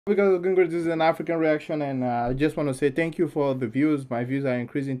Because this is an African reaction, and I just want to say thank you for the views. My views are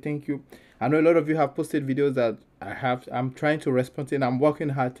increasing. Thank you. I know a lot of you have posted videos that I'm trying to respond to, and I'm working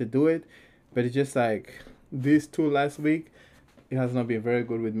hard to do it, but it's just like these two last week, it has not been very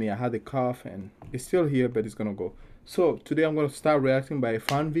good with me. I had a cough, and it's still here, but it's gonna go. So today I'm gonna start reacting by a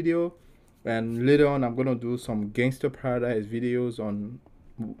fan video, and later on I'm gonna do some gangster paradise videos on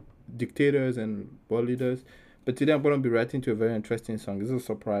dictators and world leaders. But today I'm going to be reacting to a very interesting song. This is a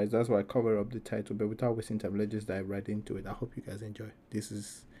surprise. That's why I covered up the title. But without wasting time, let's just dive right into it. I hope you guys enjoy. This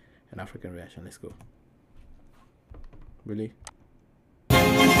is an African reaction. Let's go. Really? I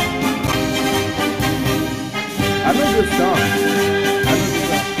know this song. I know this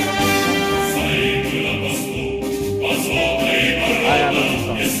song. I know this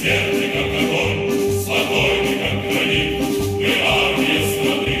song.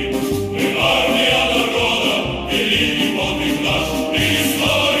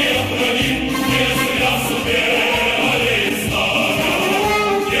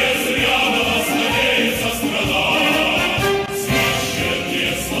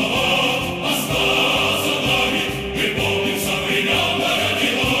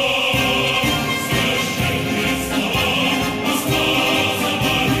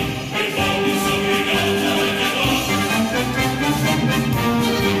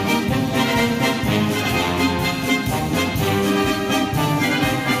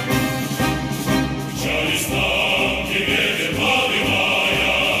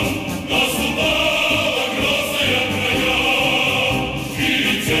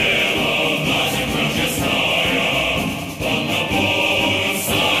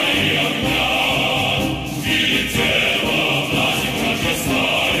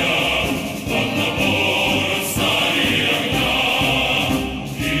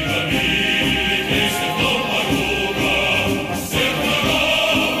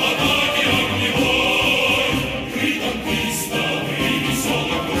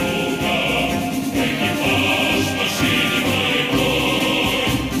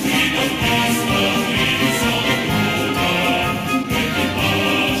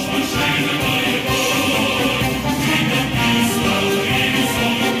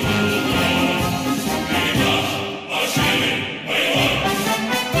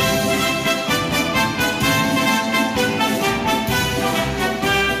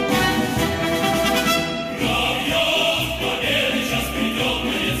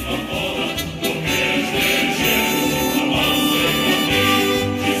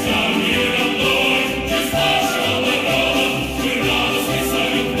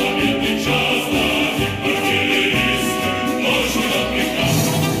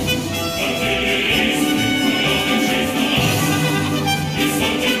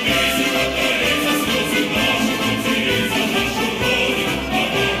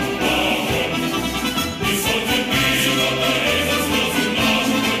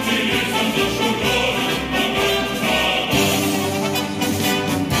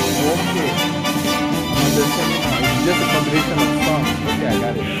 Just a combination of songs. Okay, I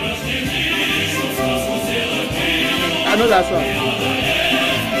got it. I know that song.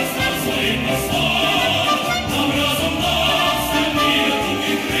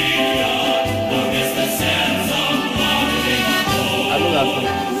 I know that song.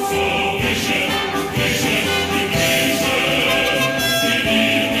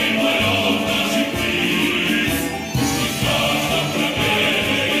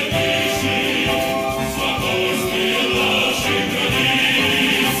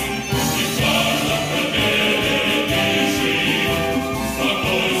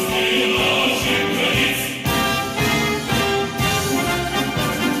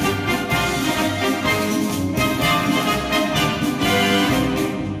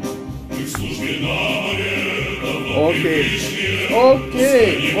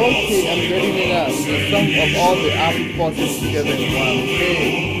 Okay, I'm getting it now. The sum of all the armed forces together in one.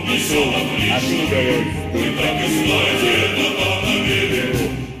 Okay, so I think there was the armed force,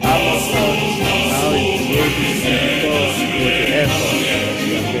 now it's Navy and force with the Air Force.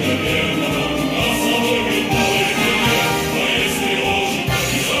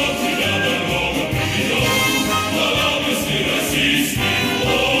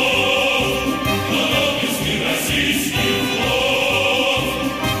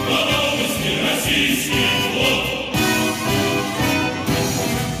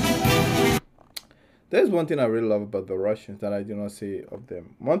 There's one thing I really love about the Russians that I do not say of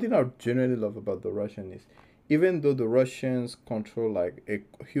them. One thing I genuinely love about the Russians is, even though the Russians control like a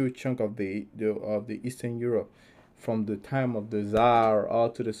huge chunk of the Eastern Europe, from the time of the Tsar all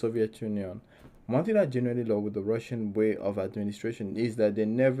to the Soviet Union, One thing I genuinely love with the Russian way of administration is that they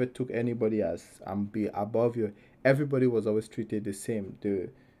never took anybody as be above you. Everybody was always treated the same.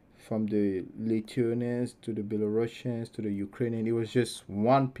 From the Lithuanians to the Belarusians to the Ukrainian, it was just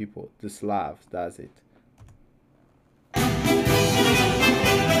one people, the Slavs. That's it. I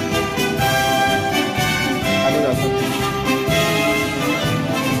know that's something.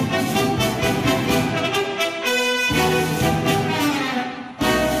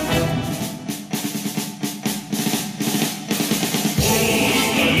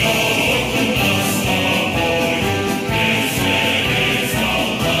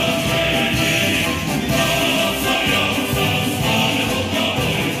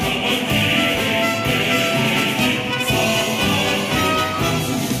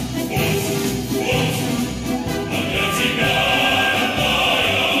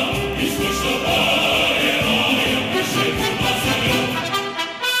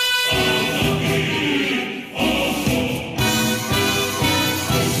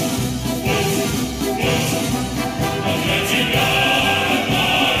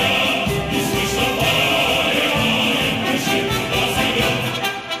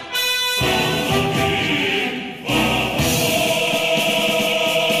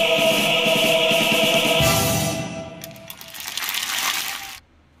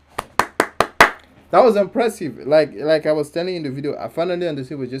 That was impressive. Like I was telling you in the video, I finally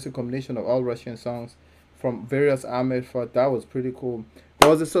understood it was just a combination of all Russian songs from various armed forces. That was pretty cool. There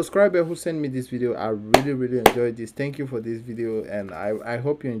was a subscriber who sent me this video. I really enjoyed this. Thank you for this video, and I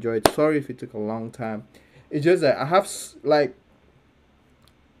hope you enjoyed. Sorry if it took a long time. It's just that I have like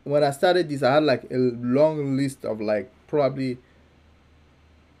when I started this, I had like a long list of like probably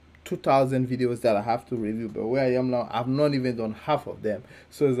 2,000 videos that I have to review, but where I am now, I've not even done half of them.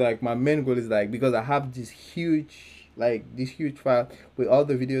 So it's like my main goal is like, because I have this huge file with all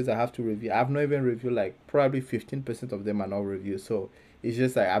the videos I have to review. I've not even reviewed like probably 15% of them are not reviewed. So it's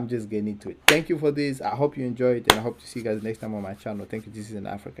just like I'm just getting into it. Thank you for this. I hope you enjoyed, and I hope to see you guys next time on my channel. Thank you. This is an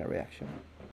African reaction.